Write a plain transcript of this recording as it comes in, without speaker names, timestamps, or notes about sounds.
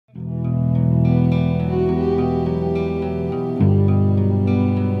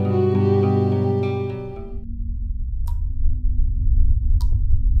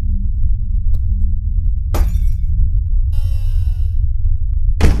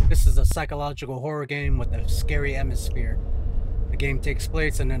This is a psychological horror game with a scary atmosphere. The game takes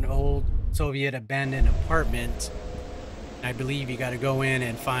place in an old Soviet abandoned apartment. I believe you gotta go in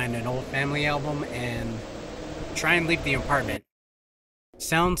and find an old family album and try and leave the apartment.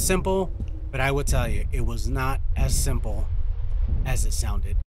 Sounds simple, but I will tell you, it was not as simple as it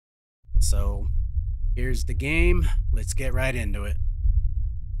sounded. So, here's the game. Let's get right into it.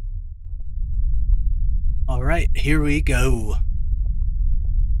 Alright, here we go.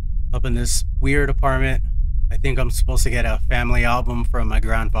 Up in this weird apartment. I think I'm supposed to get a family album from my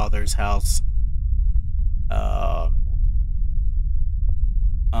grandfather's house.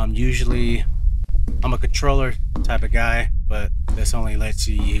 Usually I'm a controller type of guy, but this only lets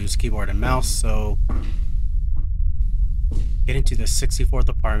you use keyboard and mouse, so get into the 64th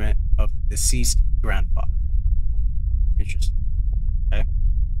apartment of the deceased grandfather. Interesting. Okay.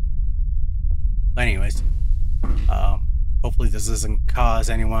 But anyways, hopefully this doesn't cause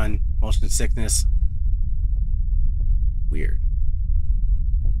anyone motion sickness. Weird.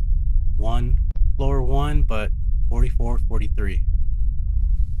 Floor 1, but 44, 43.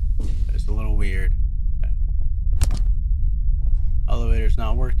 It's a little weird. Okay. Elevator's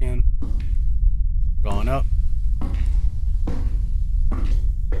not working. Going up.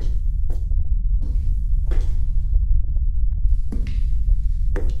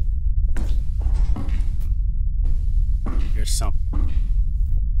 Here's something.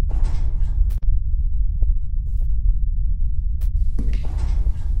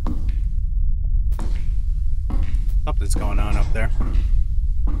 Something's going on up there.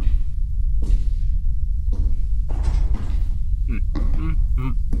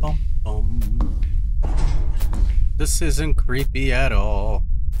 This isn't creepy at all.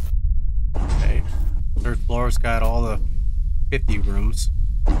 Okay. Third floor's got all the 50 rooms.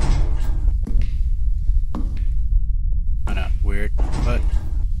 Kinda weird, but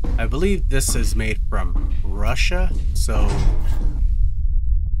I believe this is made from Russia, so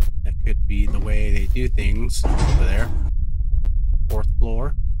that could be the way they do things over there. Fourth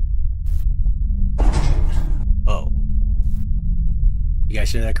floor. Oh. You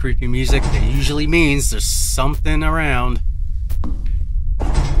guys hear that creepy music? That usually means there's something around.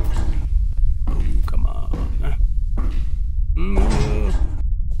 Oh, come on.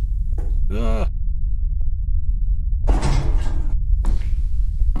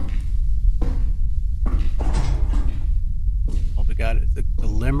 All we got is a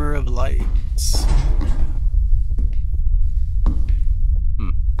glimmer of lights.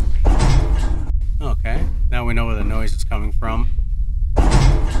 Okay, now we know where the noise is coming from.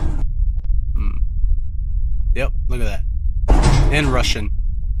 Yep, look at that. In Russian.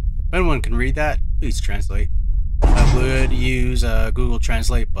 If anyone can read that, please translate. I would use Google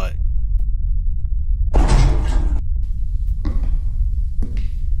Translate, but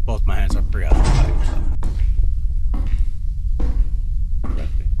both my hands are preoccupied.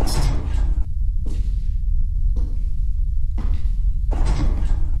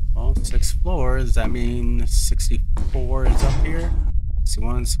 Well, 6th floor, does that mean 64 is up here?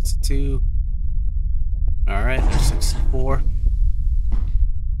 61, 62. Alright, there's 64.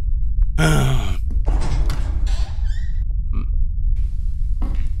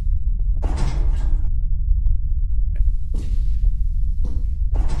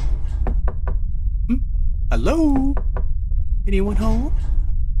 Hello? Anyone home?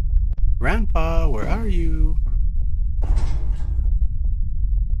 Grandpa, where are you?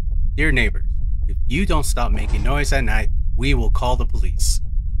 Dear neighbors, if you don't stop making noise at night, we will call the police.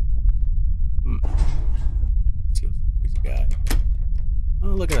 Let's see what's the guy. Oh,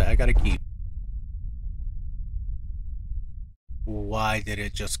 look at that. I got a key. Why did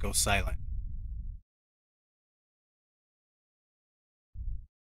it just go silent?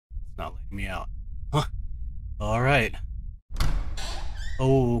 It's not letting me out. Huh. Alright.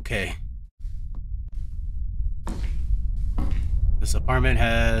 Okay. This apartment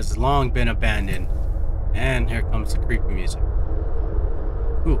has long been abandoned. And here comes the creepy music.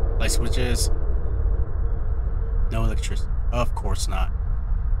 Ooh, light switches. No electricity. Of course not.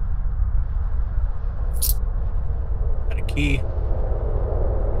 Got a key.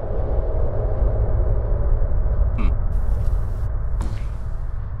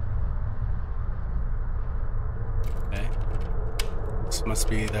 Okay. This must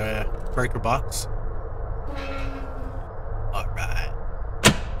be the breaker box. Alright.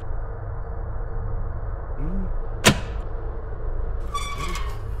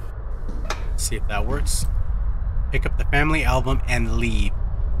 See if that works. Pick up the family album and leave.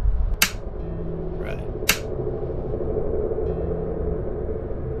 Right.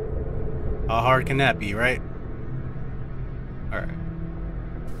 How hard can that be, right? Alright.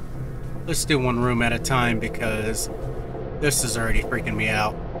 Let's do one room at a time because this is already freaking me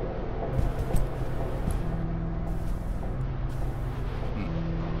out.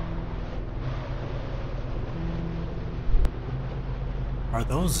 Are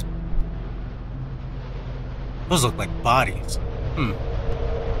those... Those look like bodies.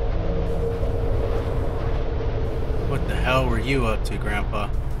 What the hell were you up to, Grandpa?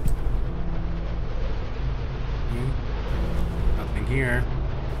 Nothing here.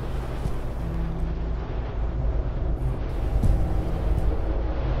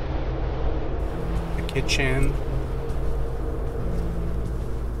 The kitchen.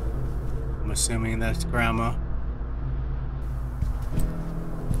 I'm assuming that's Grandma.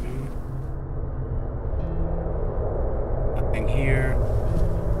 Nothing here.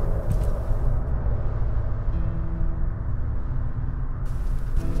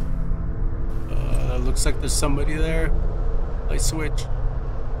 Looks like there's somebody there. Light switch.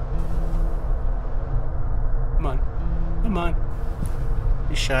 Come on. Come on.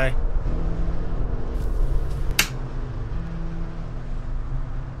 Be shy.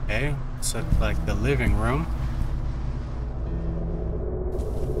 Okay, so it's like the living room.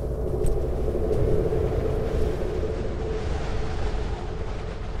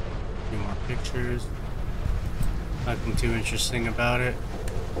 A few more pictures. Nothing too interesting about it.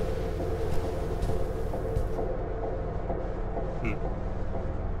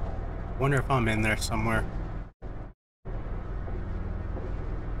 Wonder if I'm in there somewhere.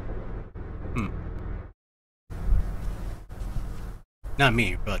 Not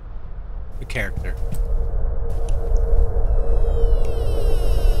me, but the character.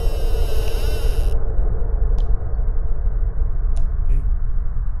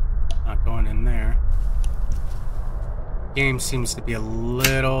 Not going in there. Game seems to be a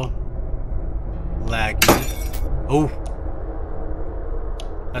little laggy. Oh!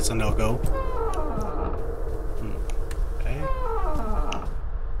 That's a no-go. Okay.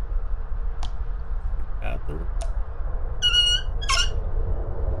 Bathroom.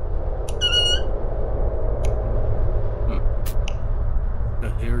 A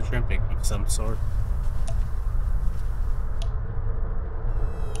hair trimming of some sort.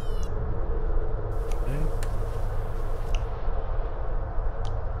 Okay.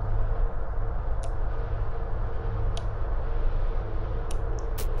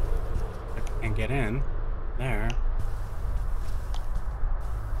 Can get in there.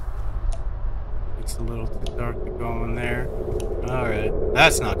 It's a little too dark to go in there. Alright,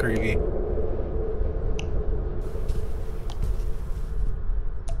 that's not creepy.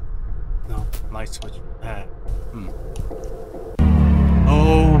 No, light switch for that.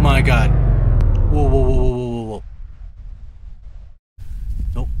 Oh my god. Whoa, whoa, whoa, whoa, whoa, whoa.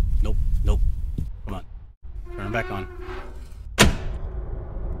 Nope, nope, nope. Come on. Turn it back on.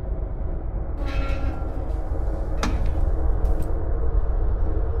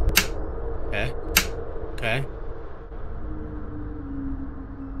 Okay.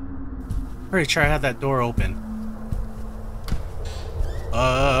 Pretty sure I had that door open.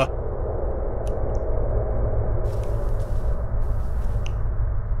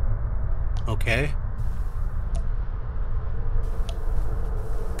 Okay.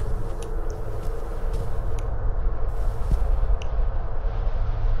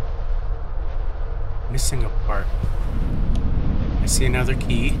 Missing a part. I see another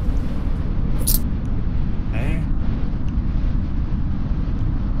key. Okay.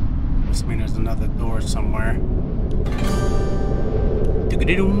 Must mean there's another door somewhere.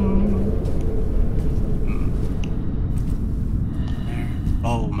 There.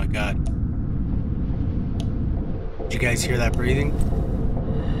 Oh my god. Did you guys hear that breathing?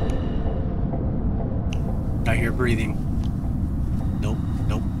 I hear breathing. Nope,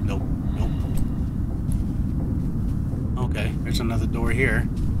 nope, nope, nope. Okay, there's another door here.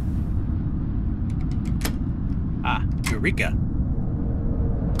 Ah, Eureka.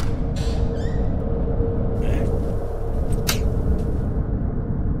 Okay.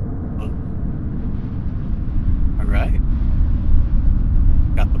 Oh. Alright.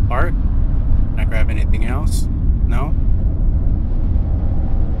 Got the part. Can I grab anything else? No?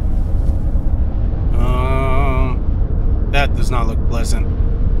 That does not look pleasant.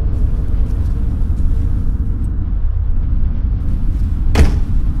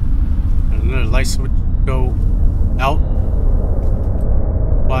 Another light switch go out.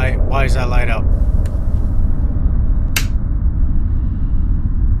 Why is that light out?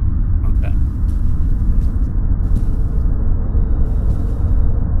 Okay.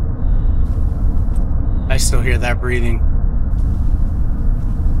 I still hear that breathing.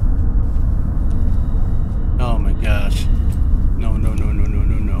 Oh my gosh. No, no, no, no, no,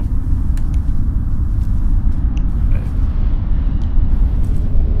 no, no.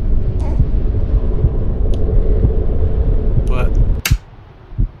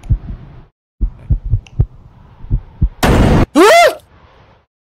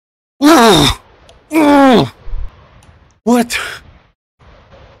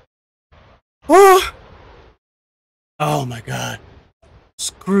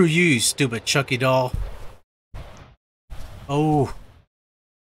 Screw you, you stupid Chucky doll. Oh.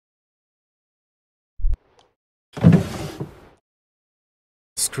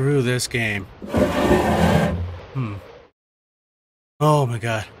 Screw this game. Oh my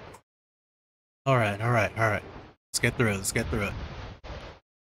god. Alright. Let's get through it.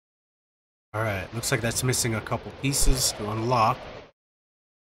 Alright, looks like that's missing a couple pieces to unlock.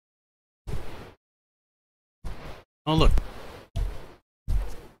 Oh look.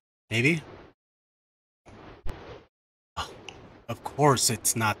 Maybe? Oh, of course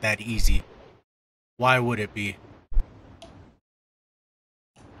it's not that easy. Why would it be?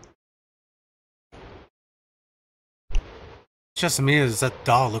 Just me, does that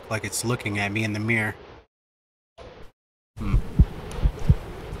doll look like it's looking at me in the mirror?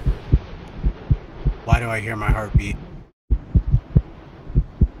 Why do I hear my heartbeat?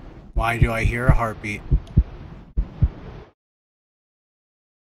 Why do I hear a heartbeat?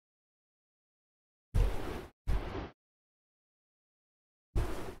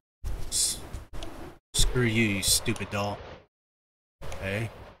 Screw you, you stupid doll. Okay.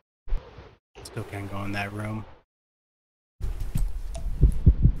 Still can't go in that room.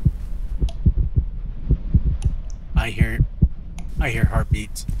 I hear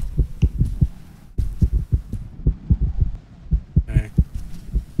heartbeats. Okay.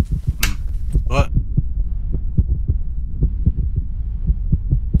 What?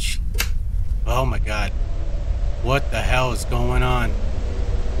 Oh my god. What the hell is going on?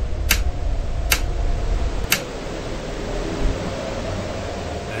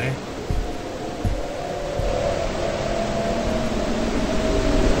 Okay.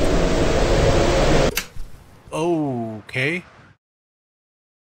 Okay.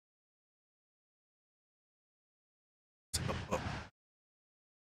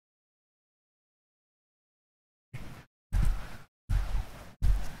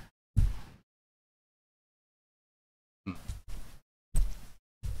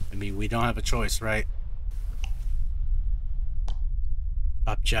 I mean, we don't have a choice, right?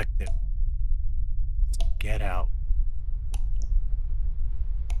 Objective. Get out.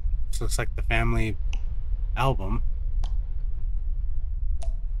 This looks like the family album.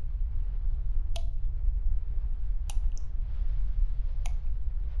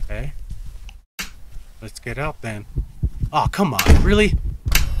 Okay. Let's get out then. Oh, come on. Really?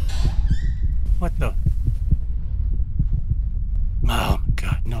 What the? Oh my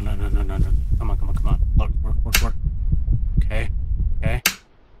god. No. Come on. Work. Okay.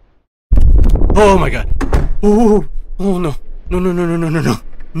 Oh my god. Oh no. No.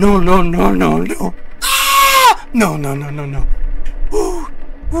 Ah! No.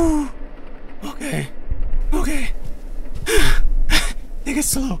 Okay. Take it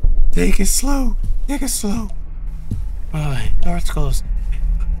slow. Alright, door's closed.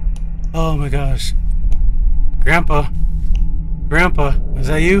 Oh my gosh. Grandpa, is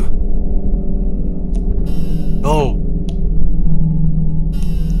that you? Oh.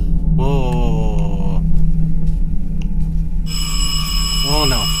 Whoa. Oh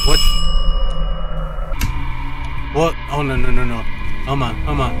no. What? Oh no. Come on.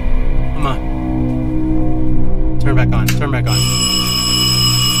 Turn back on.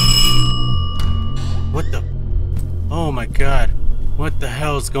 What the? Oh my god. What the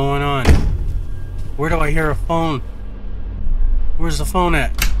hell is going on? Where do I hear a phone? Where's the phone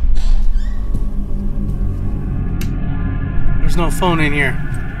at? There's no phone in here.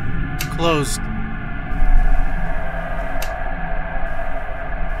 Closed.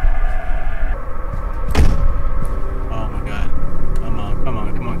 Oh my god. Come on.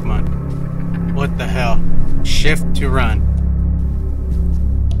 What the hell? Shift to run.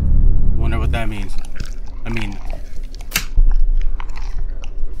 Wonder what that means. I mean...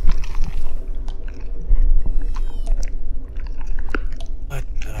 What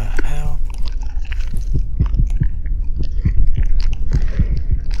the hell?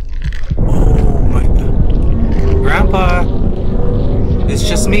 Oh my god. Grandpa! It's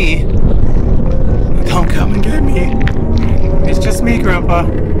just me. Don't come and get me. It's just me, Grandpa.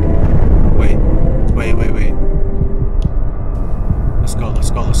 Wait. Let's go.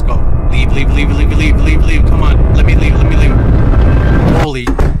 Leave. Come on. Let me leave. Holy.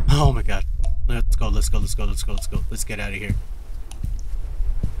 Oh my god. Let's go. Let's get out of here.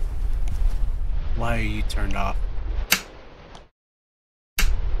 Why are you turned off?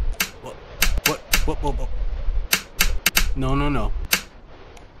 What? No.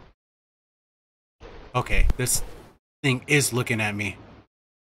 Okay, this thing is looking at me.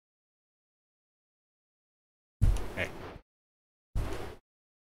 Okay.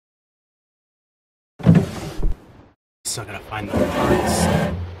 Still gotta find the parts.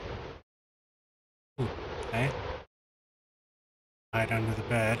 hide under the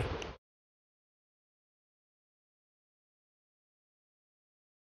bed.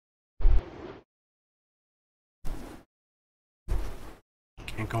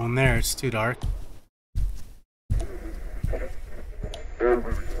 Can't go in there, it's too dark.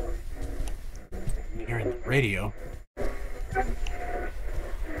 Hearing the radio.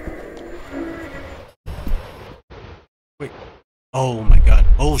 Wait. Oh my god.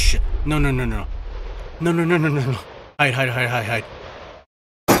 Oh shit. No, no, no, no. No, no, no, no, no, no. Hide, hide, hide, hide, hide.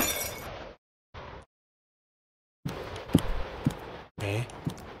 Okay.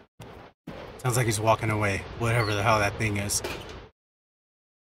 Sounds like he's walking away. Whatever the hell that thing is.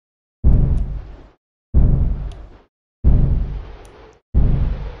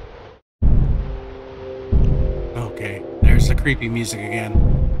 Okay. There's the creepy music again.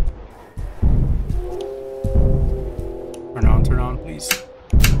 Turn on, please.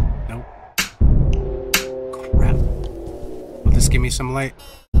 Nope. Crap. Will this give me some light?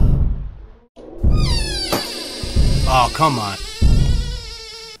 Oh, come on.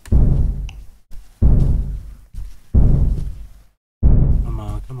 Come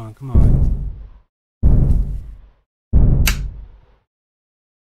on, come on, come on.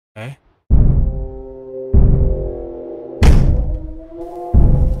 Okay.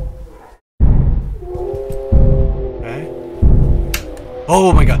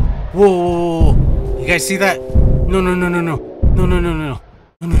 Oh my god. Whoa, whoa, whoa. You guys see that? No, no, no, no, no. No, no, no, no, no.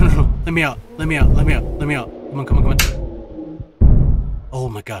 No, no, no, no. Let me out. Let me out. Let me out. Let me out. Come on, come on, come on. Oh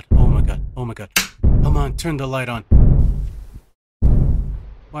my god. Oh my god. Oh my god. Come on, turn the light on.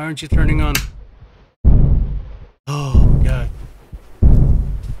 Why aren't you turning on? Oh god.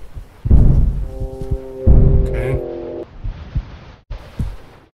 Okay.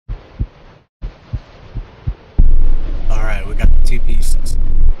 Alright, we got the 2 pieces.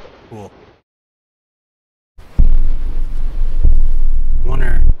 Cool.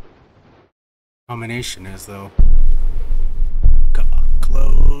 Wonder combination is though. Come on,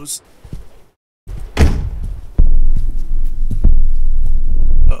 close.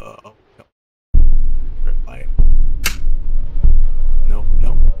 Uh-oh. Red light. Nope,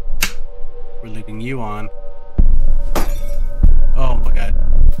 nope. We're leaving you on. Oh my god.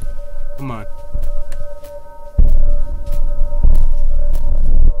 Come on.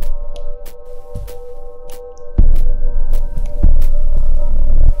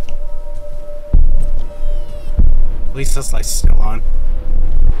 At least this light's still on.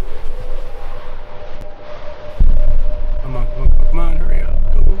 Come on, come on, come on, hurry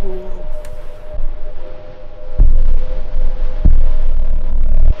up. Go, go, go, go.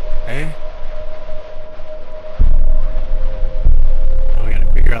 Okay. Now we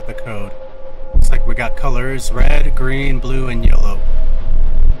gotta figure out the code. Looks like we got colors: red, green, blue, and yellow.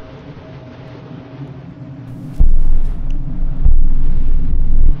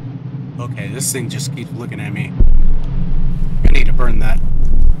 Okay, this thing just keeps looking at me. I need to burn that.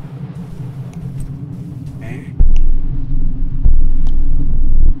 Okay.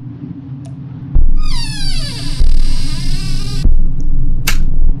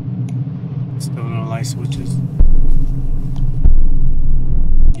 Still no light switches.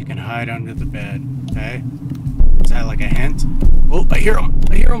 You can hide under the bed. Okay. Is that like a hint? Oh, I hear him!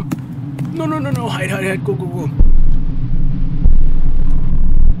 I hear him! No, no, no, no! Hide, hide, hide! Go, go, go!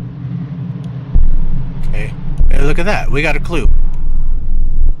 Okay. Hey, look at that. We got a clue.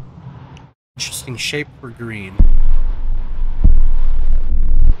 Interesting shape for green.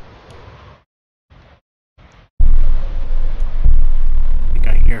 I think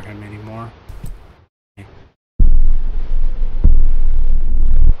I hear him anymore. Okay.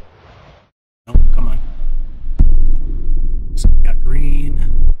 Nope, come on. So we got green.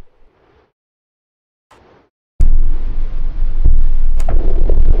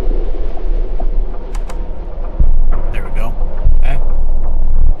 There we go. Okay.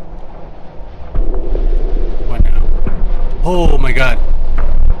 What now? Oh my god.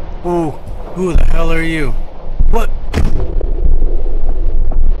 Ooh, who the hell are you? What?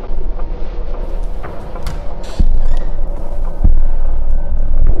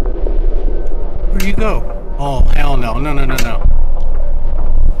 Where'd you go? Oh, hell no. No, no, no, no.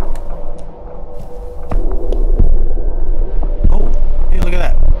 Oh, hey, look at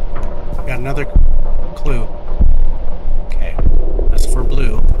that. Got another clue. Okay, that's for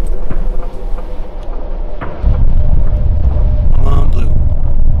blue. Come on, blue.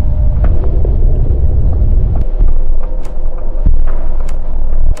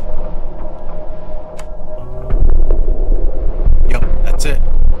 Yep, that's it.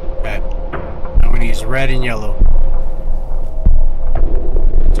 Okay. Now we need red and yellow.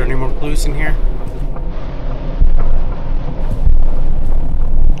 Is there any more clues in here?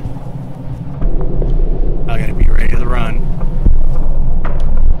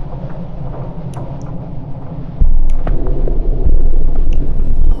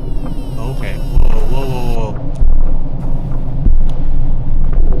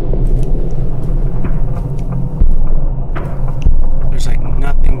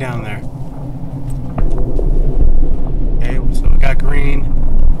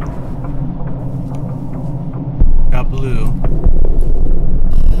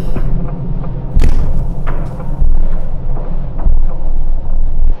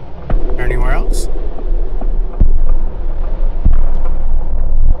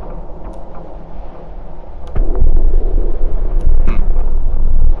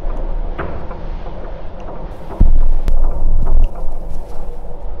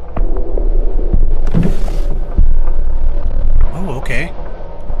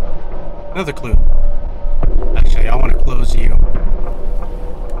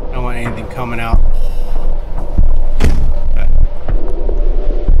 want anything coming out. Okay.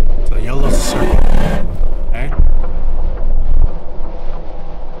 So yellow circle. Okay.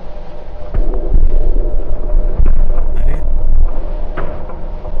 That it?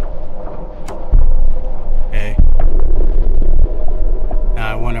 Okay. Now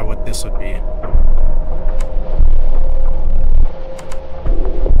I wonder what this would be.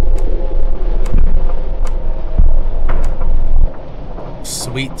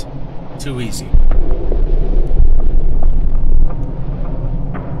 Sweet. Too easy.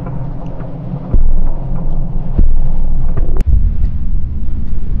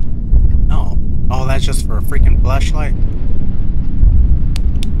 No. Oh, that's just for a freaking flashlight?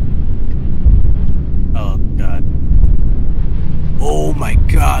 Oh, God. Oh, my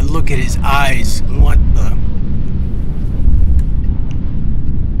God. Look at his eyes. What the...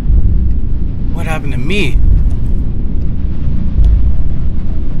 What happened to me?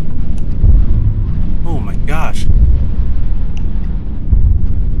 Oh my gosh.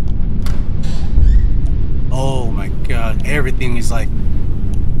 Oh my god. Everything is like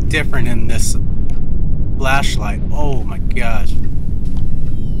different in this flashlight. Oh my gosh.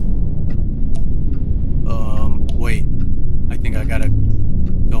 Wait. I think I gotta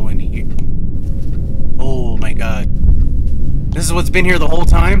go in here. Oh my god. This is what's been here the whole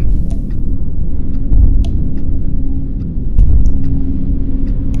time?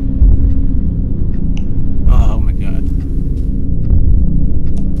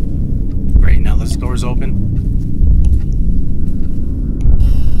 Doors open.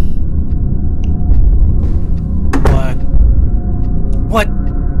 What?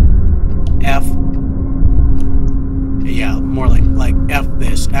 F. Yeah, more like F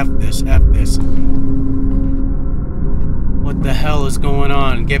this, F this, F this. What the hell is going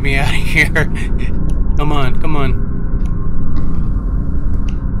on? Get me out of here. Come on, come on.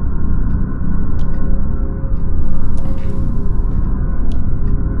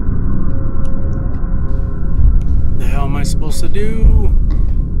 Supposed to do?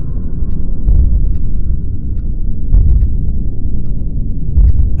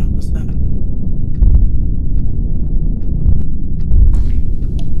 What was that?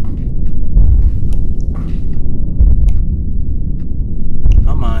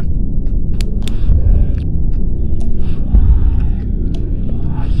 Come on.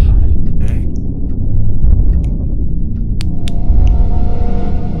 Okay.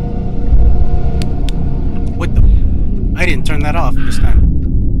 What the? I didn't turn that off this time.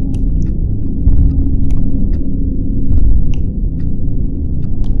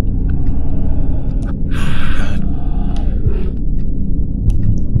 Oh my god.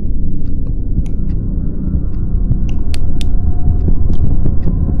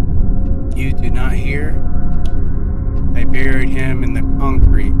 You do not hear? I buried him in the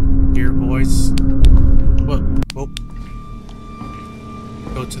concrete. Hear voice? Whoa, whoa.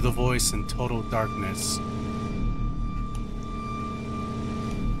 Go to the voice in total darkness.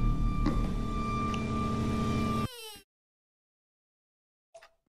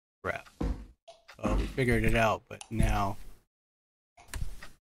 Crap. Well, we figured it out, but now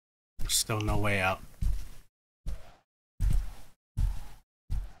there's still no way out.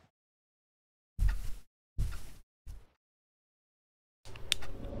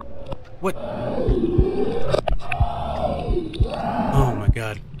 What? Oh my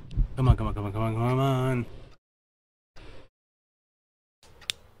god. Come on, come on, come on, come on, come on.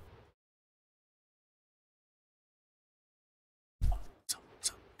 It's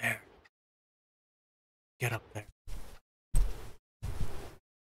up there. Get up there.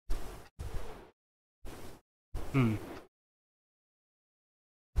 In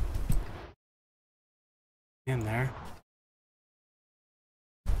there.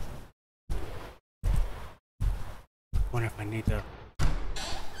 Wonder if I need to.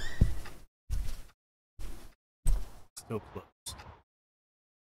 Still close.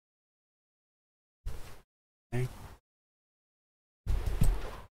 Okay.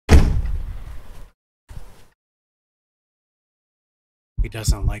 He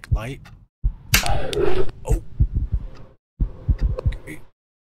doesn't like light. Oh. Okay.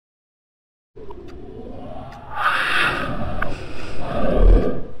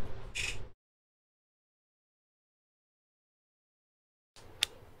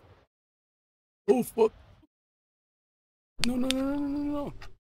 Oh fuck. No, no, no, no, no, no.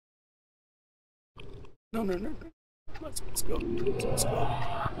 No, no, no, no. Let's go. Let's go.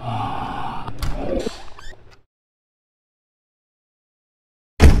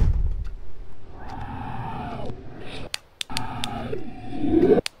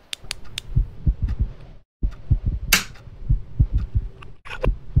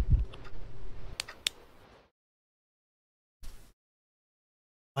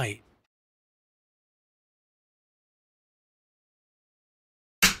 fight.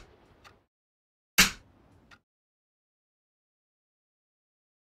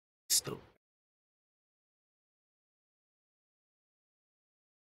 Still.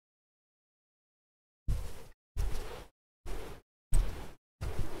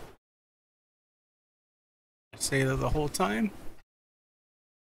 I say that the whole time.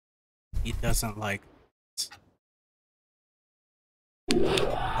 He doesn't like it.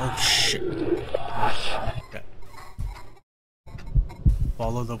 Oh shit. Okay.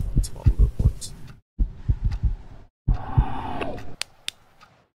 Follow the woods, follow the woods.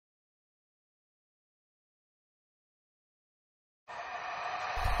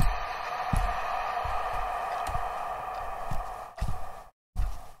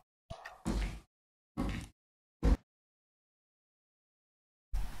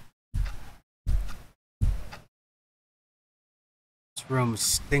 This room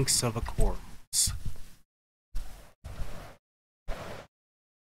stinks of a corpse.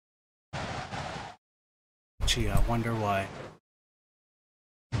 Gee, I wonder why.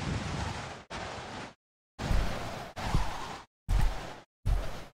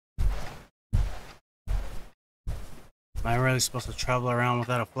 Am I really supposed to travel around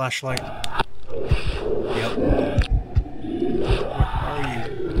without a flashlight? Yep. Where are you?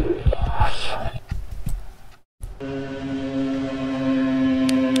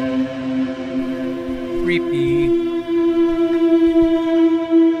 Creepy.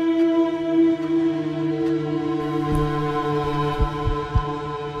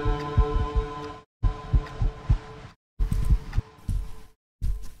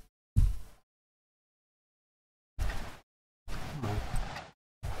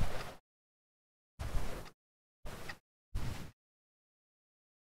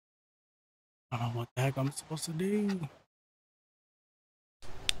 I don't know what the heck I'm supposed to do.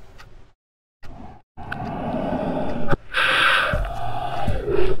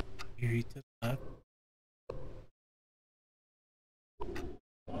 Here you to the left.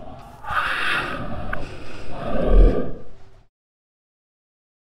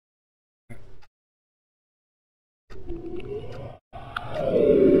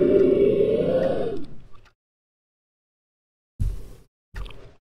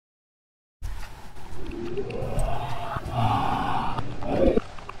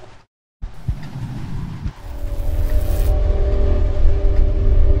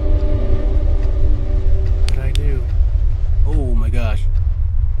 What did I do? Oh my gosh.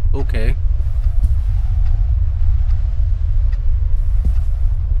 Okay.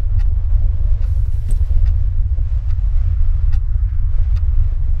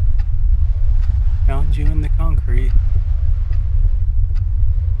 Found you in the concrete.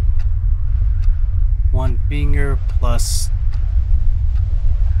 One finger plus.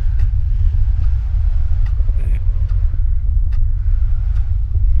 Okay.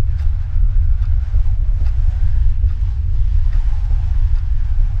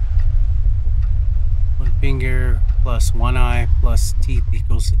 One finger plus one eye plus teeth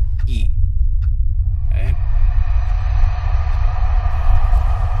equals E. Okay.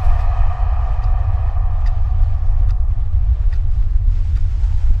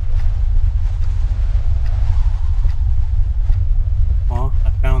 Well, I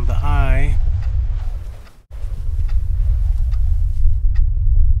found the eye.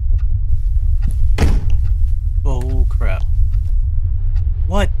 Oh crap.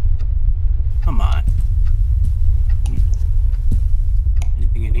 What? Come on.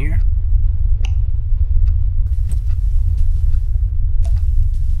 Anything in here?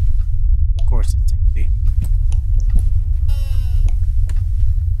 Of course it's empty.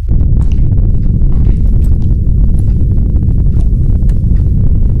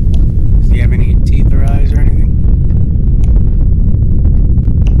 Does he have any teeth or eyes or anything?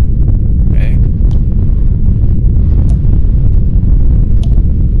 Okay.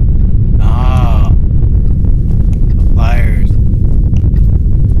 Ah, the pliers.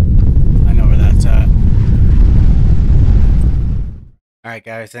 I know where that's at. Alright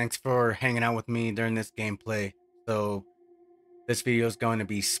guys, thanks for hanging out with me during this gameplay. So this video is going to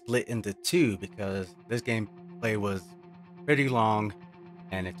be split into two because this gameplay was pretty long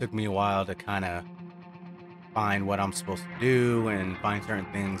and it took me a while to kind of find what I'm supposed to do and find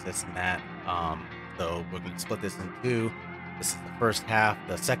certain things, this and that. So we're going to split this in two. This is the first half.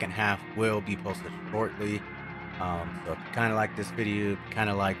 The second half will be posted shortly. So if you kind of like this video, kind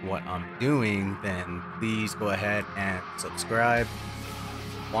of like what I'm doing, then please go ahead and subscribe.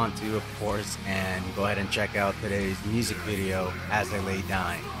 Want to, of course, and go ahead and check out today's music video, As I Lay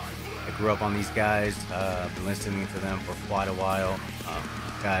Dying. I grew up on these guys. Been listening to them for quite a while.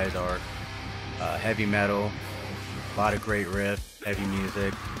 Guys are heavy metal, a lot of great riffs, heavy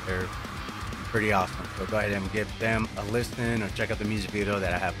music. They're pretty awesome. So go ahead and give them a listen or check out the music video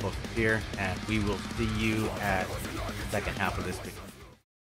that I have posted here. And we will see you at the second half of this video.